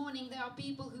this morning there are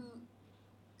people who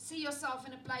see yourself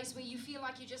in a place where you feel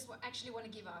like you just actually want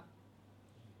to give up.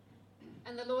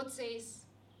 And the Lord says,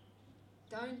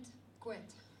 don't quit.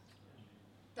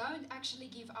 Don't actually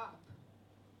give up.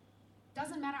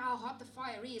 Doesn't matter how hot the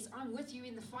fire is, I'm with you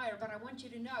in the fire, but I want you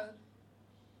to know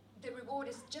the reward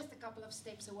is just a couple of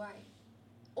steps away.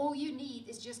 All you need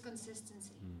is just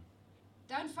consistency.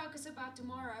 Don't focus about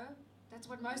tomorrow. That's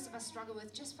what most of us struggle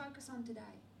with. Just focus on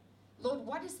today. Lord,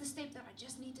 what is the step that I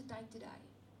just need to take today?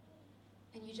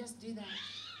 And you just do that.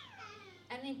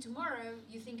 And then tomorrow,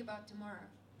 you think about tomorrow.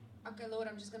 Okay, Lord,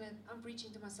 I'm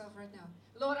preaching to myself right now.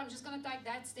 Lord, I'm just going to take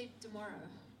that step tomorrow.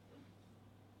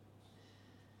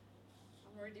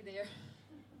 I'm already there.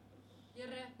 Here,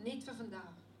 net vir vandag.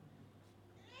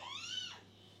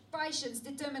 Patience,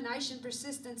 determination,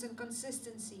 persistence, and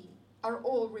consistency are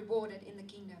all rewarded in the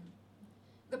kingdom.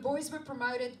 The boys were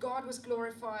promoted, God was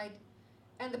glorified,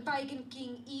 and the pagan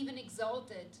king even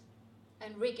exalted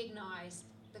and recognized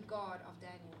the God of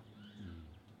Daniel.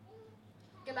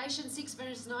 Galatians 6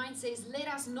 verse 9 says, let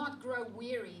us not grow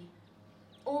weary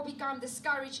or become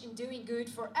discouraged in doing good,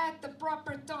 for at the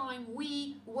proper time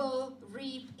we will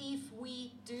reap if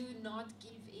we do not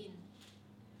give in.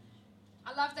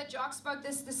 I love that Jock spoke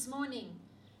this morning.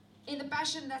 In the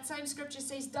Passion, that same scripture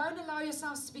says, don't allow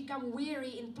yourselves to become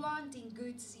weary in planting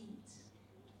good seeds.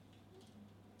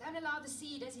 Don't allow the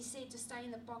seed, as he said, to stay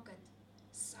in the pocket.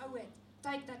 Sow it.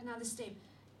 Take that another step.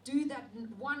 Do that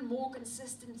one more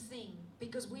consistent thing,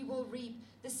 because we will reap.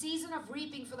 The season of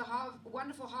reaping for the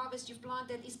wonderful harvest you've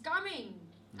planted is coming.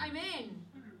 Amen.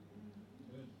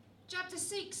 Chapter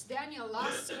 6, Daniel,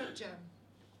 last scripture.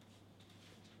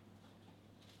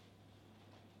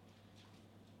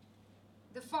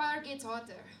 The fire gets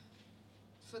hotter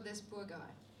for this poor guy.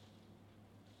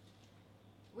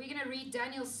 We're going to read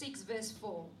Daniel 6 verse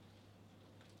 4.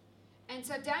 And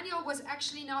so Daniel was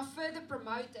actually now further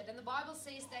promoted. And the Bible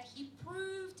says that he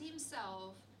proved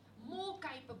himself more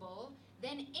capable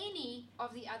than any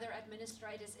of the other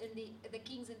administrators in the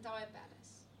king's entire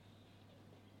palace.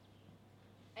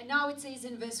 And now it says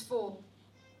in verse 4,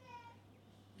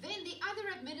 then the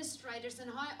other administrators and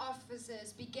high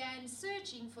officers began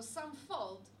searching for some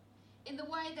fault in the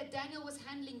way that Daniel was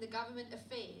handling the government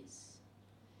affairs.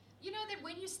 You know that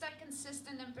when you stay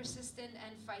consistent and persistent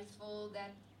and faithful,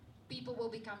 that people will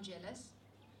become jealous.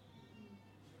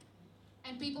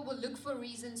 And people will look for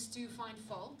reasons to find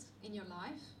fault in your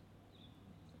life.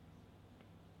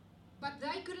 But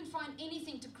they couldn't find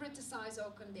anything to criticize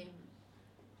or condemn.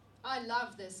 I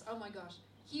love this. Oh my gosh.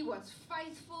 He was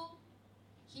faithful.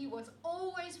 He was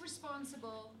always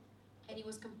responsible. And he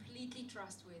was completely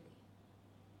trustworthy.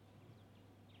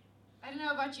 I don't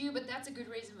know about you, but that's a good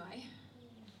resume.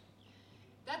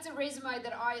 That's a resume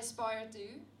that I aspire to.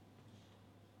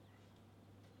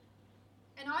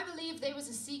 And I believe there was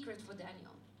a secret for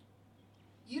Daniel.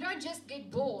 You don't just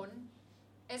get born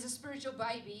as a spiritual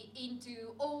baby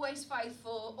into always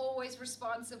faithful, always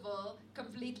responsible,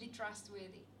 completely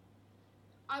trustworthy.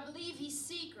 I believe his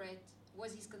secret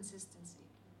was his consistency.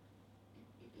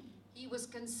 He was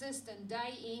consistent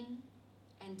day in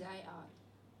and day out.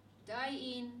 Day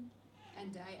in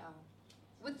and day out.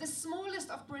 With the smallest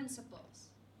of principles.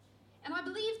 And I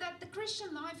believe that the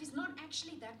Christian life is not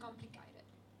actually that complicated.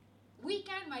 We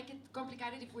can make it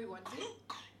complicated if we want to.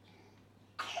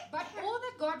 But all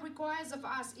that God requires of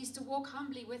us is to walk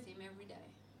humbly with Him every day.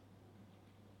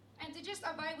 And to just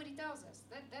obey what He tells us.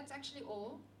 That's actually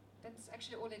all. That's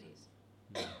actually all it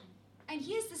is. And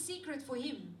here's the secret for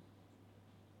Him.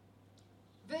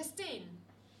 Verse 10.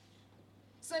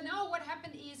 So now what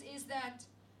happened is that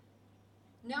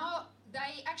now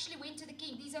they actually went to the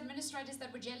king. These administrators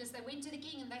that were jealous, they went to the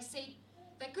king and they said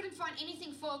they couldn't find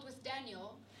anything fault with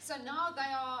Daniel. So now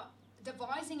they are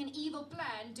devising an evil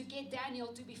plan to get Daniel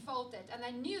to be faulted. And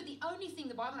they knew the only thing,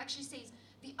 the Bible actually says,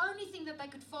 the only thing that they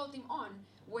could fault him on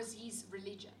was his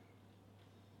religion,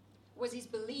 was his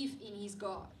belief in his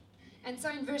God. And so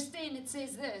in verse 10 it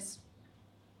says this: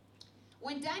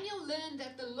 when Daniel learned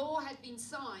that the law had been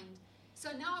signed, so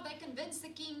now they convinced the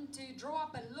king to draw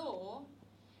up a law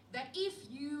that if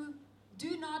you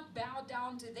do not bow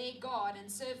down to their God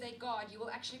and serve their God, you will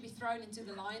actually be thrown into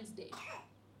the lion's den.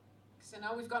 So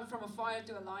now we've gone from a fire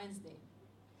to a lion's den.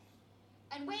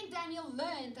 And when Daniel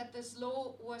learned that this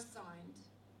law was signed,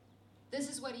 this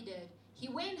is what he did. He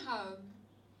went home,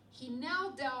 he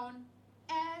knelt down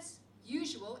as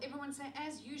usual, everyone say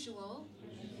as usual,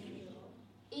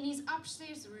 in his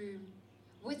upstairs room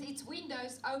with its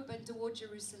windows open toward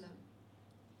Jerusalem.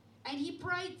 And he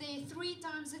prayed there 3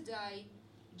 times a day,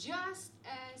 just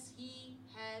as he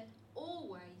had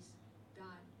always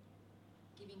done,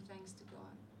 giving thanks to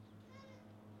God.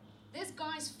 This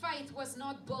guy's faith was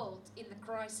not built in the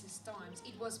crisis times.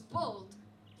 It was built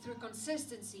through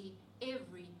consistency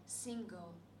every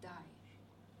single day.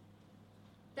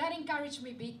 That encouraged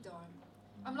me big time.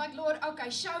 I'm like, Lord,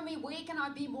 okay, show me where can I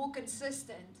be more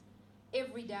consistent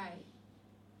every day.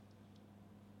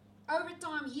 Over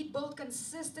time, he built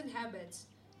consistent habits,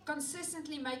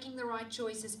 consistently making the right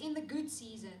choices in the good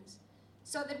seasons,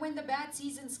 so that when the bad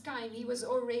seasons came, he was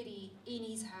already in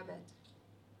his habit.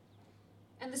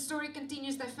 And the story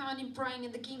continues. They found him praying,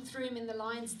 and the king threw him in the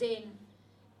lion's den.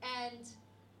 And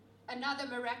another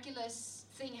miraculous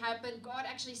thing happened. God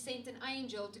actually sent an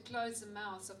angel to close the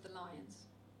mouths of the lions.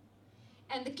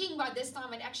 And the king by this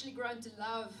time had actually grown to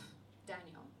love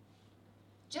Daniel.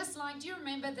 Just like, do you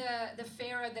remember the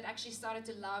Pharaoh that actually started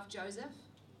to love Joseph?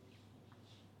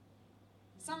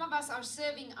 Some of us are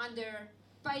serving under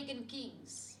pagan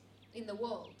kings in the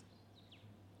world.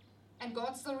 And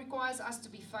God still requires us to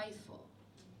be faithful,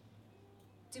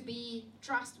 to be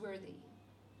trustworthy,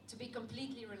 to be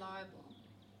completely reliable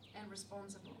and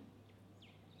responsible.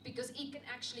 Because it can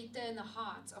actually turn the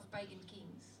hearts of pagan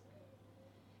kings.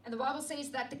 And the Bible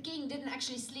says that the king didn't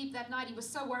actually sleep that night. He was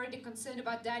so worried and concerned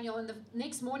about Daniel. And the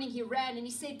next morning he ran and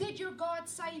he said, "Did your God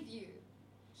save you?"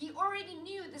 He already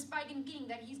knew, this pagan king,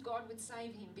 that his God would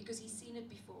save him because he's seen it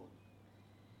before.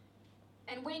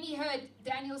 And when he heard,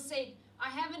 Daniel said, "I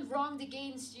haven't wronged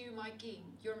against you, my king,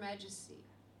 your majesty."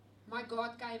 My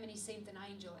God came and he sent an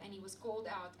angel and he was called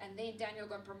out. And then Daniel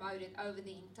got promoted over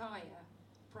the entire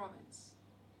province.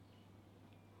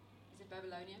 Is it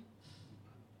Babylonia?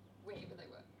 Wherever they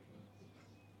were.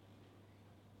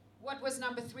 What was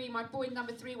number 3? My point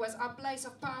number 3 was our place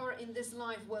of power in this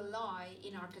life will lie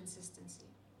in our consistency.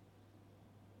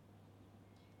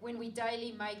 When we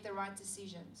daily make the right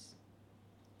decisions.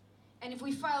 And if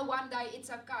we fail one day, it's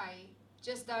okay.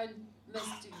 Just don't miss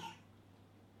 2.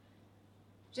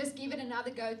 Just give it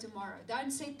another go tomorrow. Don't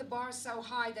set the bar so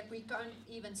high that we can't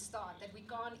even start, that we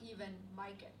can't even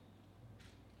make it.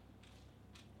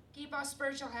 Keep our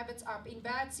spiritual habits up in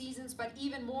bad seasons, but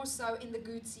even more so in the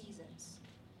good seasons.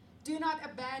 Do not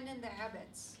abandon the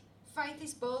habits. Faith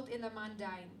is built in the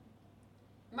mundane.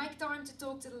 Make time to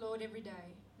talk to the Lord every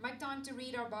day. Make time to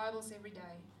read our Bibles every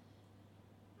day.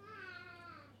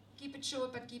 Keep it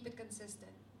short, but keep it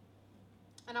consistent.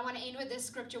 And I want to end with this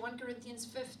scripture, 1 Corinthians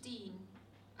 15.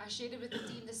 I shared it with the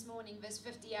team this morning, verse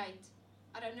 58.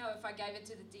 I don't know if I gave it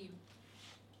to the team.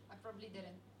 I probably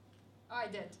didn't. Oh, I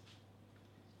did.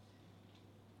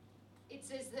 It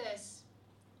says this.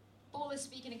 Paul is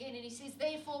speaking again, and he says,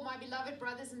 "Therefore, my beloved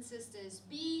brothers and sisters,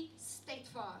 be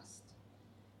steadfast,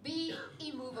 be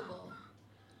immovable,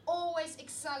 always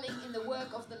excelling in the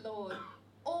work of the Lord,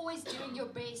 always doing your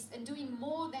best and doing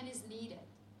more than is needed,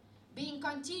 being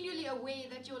continually aware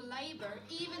that your labor,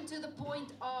 even to the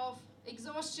point of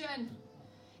exhaustion,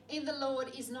 in the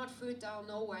Lord is not futile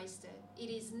nor wasted. It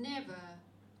is never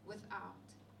without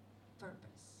purpose."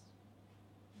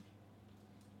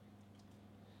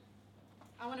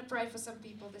 I want to pray for some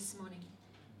people this morning.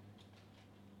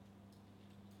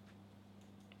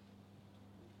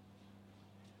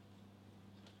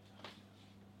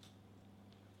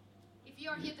 If you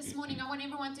are here this morning, I want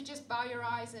everyone to just bow your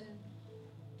eyes and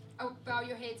bow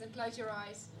your heads and close your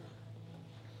eyes.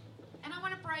 And I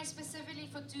want to pray specifically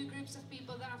for 2 groups of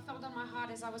people that I felt on my heart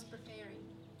as I was preparing.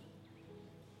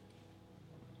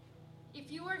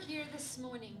 If you are here this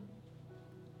morning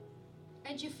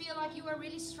and you feel like you are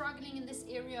really struggling in this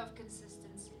area of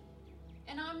consistency,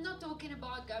 and I'm not talking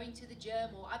about going to the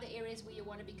gym or other areas where you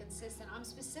want to be consistent. I'm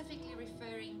specifically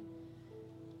referring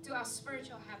to our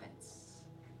spiritual habits,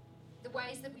 the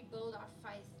ways that we build our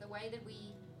faith, the way that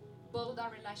we build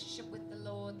our relationship with the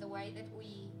Lord, the way that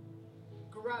we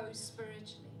grow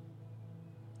spiritually.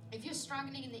 If you're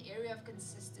struggling in the area of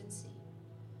consistency,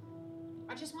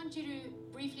 I just want you to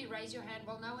briefly raise your hand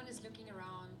while no one is looking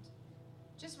around.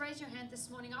 Just raise your hand this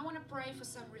morning. I want to pray for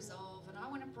some resolve, and I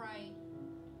want to pray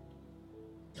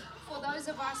for those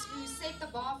of us who set the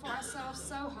bar for ourselves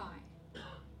so high.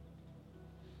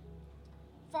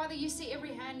 Father, you see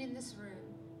every hand in this room.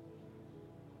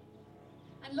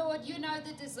 And Lord, you know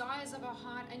the desires of our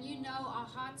heart, and you know our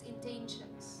heart's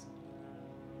intentions.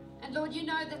 And Lord, you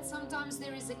know that sometimes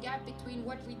there is a gap between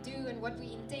what we do and what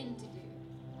we intend to do.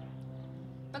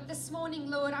 But this morning,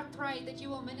 Lord, I pray that you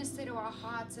will minister to our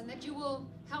hearts and that you will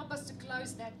help us to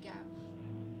close that gap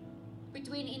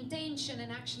between intention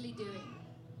and actually doing.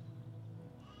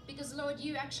 Because, Lord,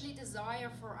 you actually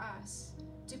desire for us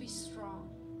to be strong.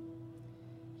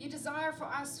 You desire for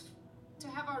us to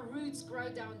have our roots grow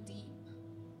down deep.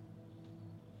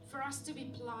 For us to be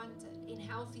planted in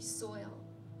healthy soil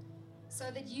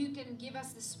so that you can give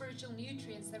us the spiritual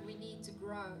nutrients that we need to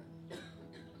grow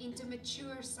into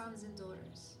mature sons and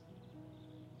daughters.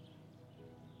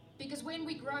 Because when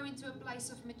we grow into a place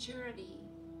of maturity,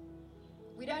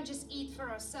 we don't just eat for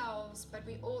ourselves, but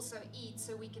we also eat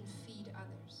so we can feed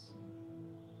others.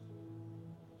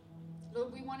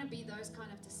 Lord, we want to be those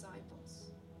kind of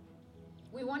disciples.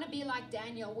 We want to be like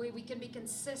Daniel, where we can be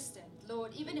consistent,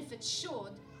 Lord, even if it's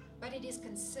short, but it is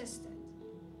consistent.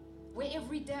 Where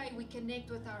every day we connect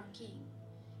with our King.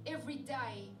 Every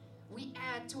day we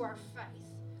add to our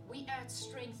faith. We add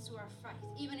strength to our faith.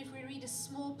 Even if we read a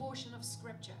small portion of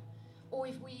scripture, or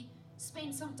if we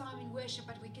spend some time in worship,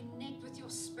 but we connect with your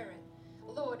Spirit,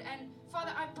 Lord. And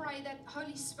Father, I pray that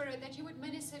Holy Spirit, that you would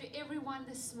minister to everyone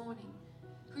this morning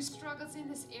who struggles in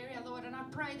this area, Lord. And I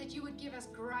pray that you would give us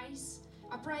grace.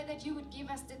 I pray that you would give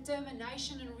us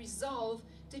determination and resolve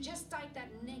to just take that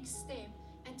next step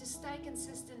and to stay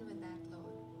consistent with that,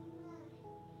 Lord.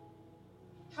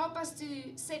 Help us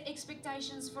to set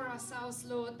expectations for ourselves,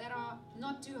 Lord, that are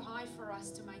not too high for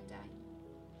us to maintain,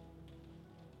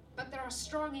 but that are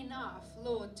strong enough,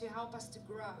 Lord, to help us to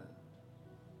grow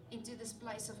into this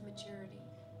place of maturity.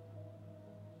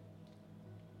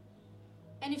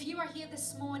 And if you are here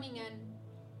this morning and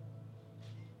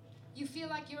you feel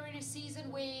like you're in a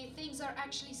season where things are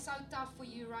actually so tough for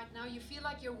you right now. You feel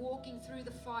like you're walking through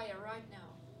the fire right now.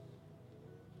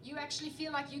 You actually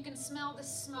feel like you can smell the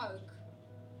smoke.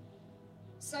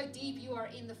 So deep you are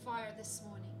in the fire this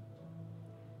morning.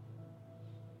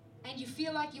 And you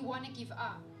feel like you want to give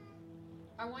up.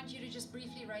 I want you to just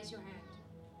briefly raise your hand.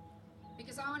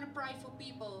 Because I want to pray for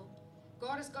people.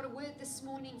 God has got a word this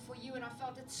morning for you, and I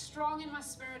felt it strong in my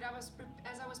spirit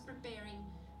as I was preparing.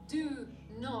 Do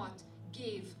not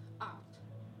give up.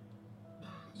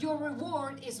 Your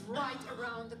reward is right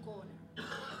around the corner.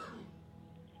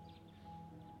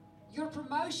 Your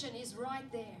promotion is right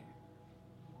there.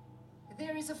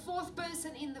 There is a fourth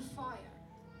person in the fire.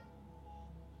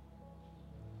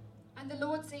 And the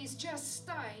Lord says, just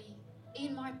stay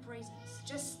in my presence.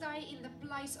 Just stay in the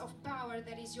place of power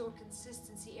that is your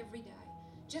consistency every day.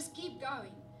 Just keep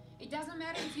going. It doesn't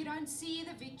matter if you don't see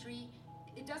the victory.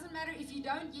 It doesn't matter if you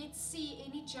don't yet see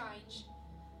any change.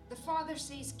 The Father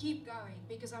says, keep going,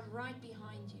 because I'm right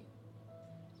behind you.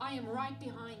 I am right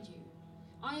behind you.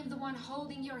 I am the one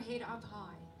holding your head up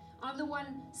high. I'm the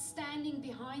one standing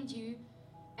behind you,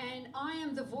 and I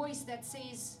am the voice that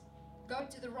says, go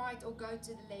to the right or go to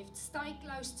the left. Stay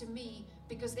close to me,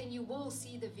 because then you will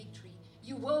see the victory.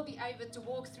 You will be able to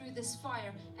walk through this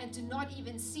fire and to not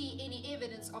even see any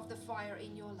evidence of the fire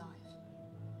in your life.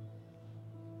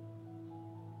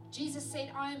 Jesus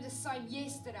said, I am the same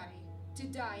yesterday,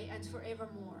 today, and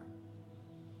forevermore.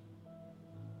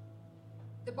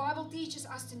 The Bible teaches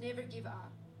us to never give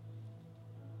up,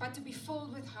 but to be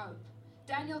filled with hope.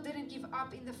 Daniel didn't give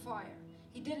up in the fire.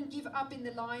 He didn't give up in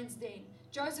the lion's den.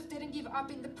 Joseph didn't give up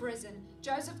in the prison.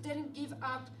 Joseph didn't give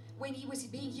up when he was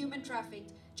being human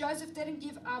trafficked. Joseph didn't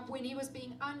give up when he was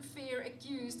being unfair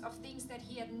accused of things that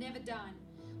he had never done.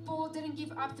 Paul didn't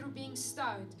give up through being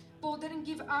stoned. Paul didn't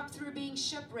give up through being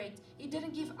shipwrecked. He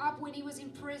didn't give up when he was in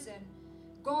prison.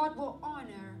 God will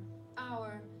honor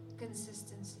our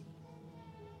consistency.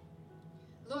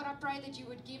 Lord, I pray that you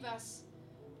would give us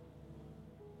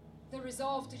the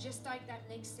resolve to just take that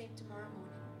next step tomorrow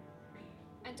morning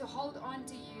and to hold on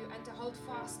to you and to hold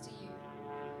fast to you.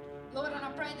 Lord, and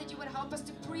I pray that you would help us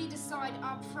to pre-decide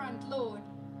up front, Lord,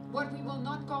 what we will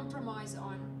not compromise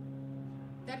on,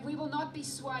 that we will not be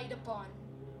swayed upon,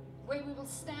 where we will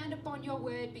stand upon your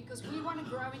word, because we want to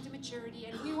grow into maturity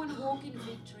and we want to walk in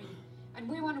victory. And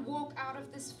we want to walk out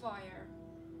of this fire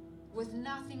with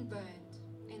nothing burned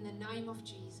in the name of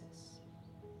Jesus.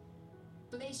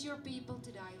 Bless your people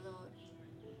today, Lord.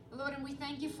 Lord, and we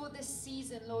thank you for this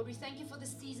season, Lord. We thank you for the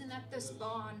season at this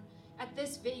barn, at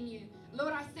this venue.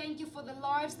 Lord, I thank you for the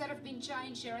lives that have been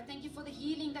changed here. I thank you for the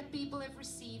healing that people have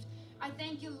received. I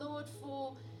thank you, Lord,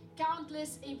 for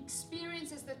countless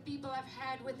experiences that people have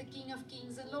had with the King of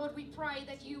Kings. And Lord, we pray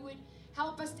that you would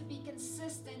help us to be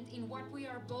consistent in what we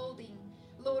are building.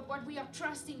 Lord, what we are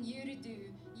trusting you to do.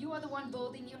 You are the one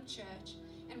building your church.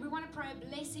 And we want to pray a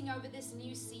blessing over this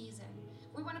new season.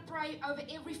 We want to pray over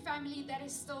every family that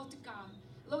is still to come.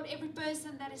 Lord, every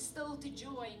person that is still to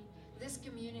join this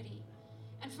community.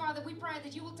 And Father, we pray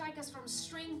that you will take us from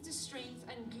strength to strength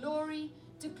and glory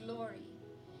to glory.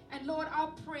 And Lord, our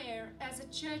prayer as a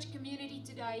church community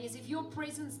today is if your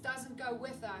presence doesn't go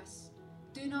with us,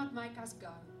 do not make us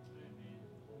go.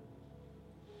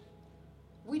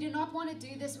 We do not want to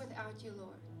do this without you,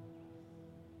 Lord.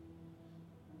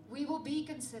 We will be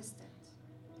consistent.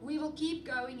 We will keep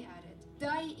going at it,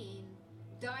 day in,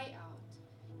 day out,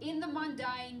 in the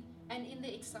mundane and in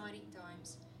the exciting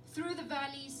times, through the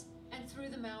valleys and through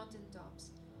the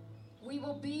mountaintops. We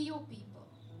will be your people.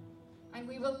 And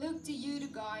we will look to you to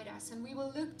guide us. And we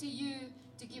will look to you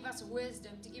to give us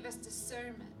wisdom, to give us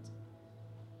discernment,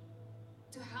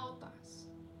 to help us.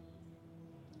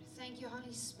 Thank you,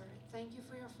 Holy Spirit. Thank you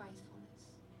for your faithfulness.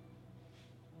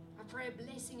 I pray a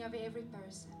blessing over every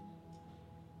person.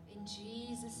 In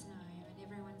Jesus' name. And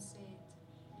everyone said,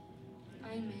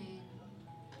 Amen.